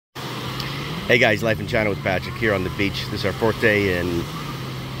Hey guys, Life in China with Patrick here on the beach. This is our fourth day in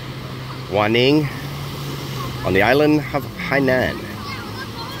Wanning on the island of Hainan.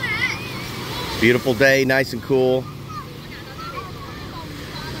 Beautiful day, nice and cool.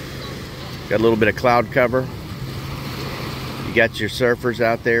 Got a little bit of cloud cover. You got your surfers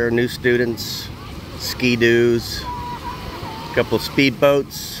out there, new students, ski-doos, a couple of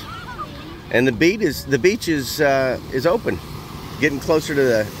speedboats, and the beach is open. Getting closer to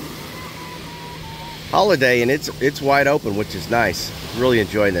the holiday, and it's wide open, which is nice. Really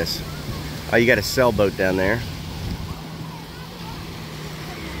enjoying this. Oh, you got a sailboat down there.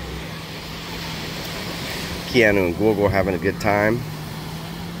 Keanu and Google having a good time.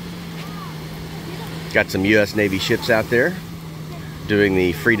 Got some U.S. Navy ships out there doing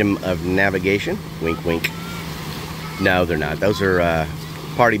the freedom of navigation. Wink, wink. No, they're not. Those are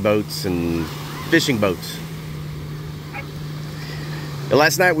party boats and fishing boats.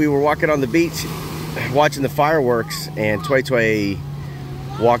 Last night we were walking on the beach watching the fireworks, and Tway Tway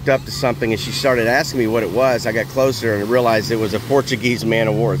walked up to something and she started asking me what it was. I got closer and realized it was a Portuguese man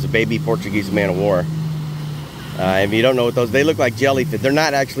of war. It's a baby Portuguese man of war. If you don't know what those, they look like jellyfish. They're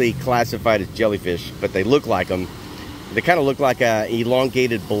not actually classified as jellyfish, but they look like them. They kind of look like a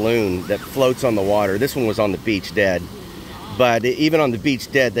elongated balloon that floats on the water. This one was on the beach dead, but even on the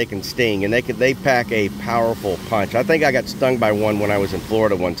beach dead, they can sting, and they pack a powerful punch. I think I got stung by one when I was in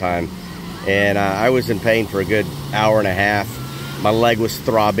Florida one time, and I was in pain for a good hour and a half. My leg was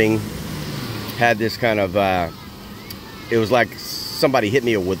throbbing. Had this kind of it was like somebody hit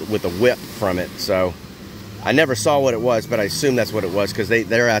me with a whip from it. So I never saw what it was, but I assume that's what it was, because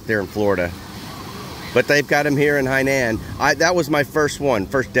they're out there in Florida. But they've got them here in Hainan. That was my first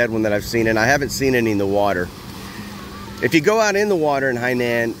dead one that I've seen, and I haven't seen any in the water. If you go out in the water in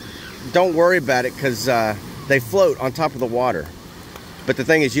Hainan, don't worry about it, because they float on top of the water. But the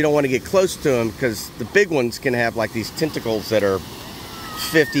thing is, you don't want to get close to them, because the big ones can have like these tentacles that are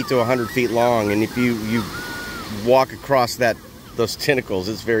 50 to 100 feet long, and if you walk across those tentacles,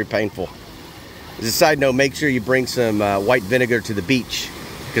 it's very painful. As a side note, make sure you bring some white vinegar to the beach,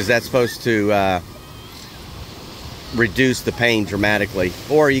 because that's supposed to reduce the pain dramatically.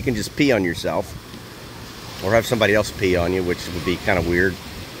 Or you can just pee on yourself, or have somebody else pee on you, which would be kind of weird.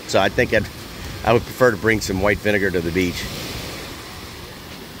 So I think I would prefer to bring some white vinegar to the beach.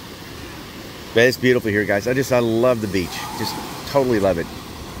 But it's beautiful here, guys. I love the beach. Just totally love it.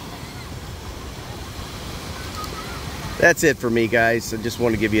 That's it for me, guys. I just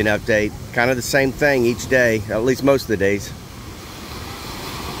want to give you an update. Kind of the same thing each day, at least most of the days.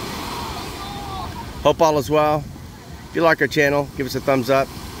 Hope all is well. If you like our channel, give us a thumbs up.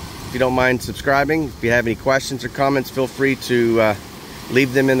 If you don't mind subscribing, if you have any questions or comments, feel free to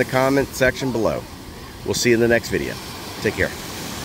leave them in the comment section below. We'll see you in the next video. Take care.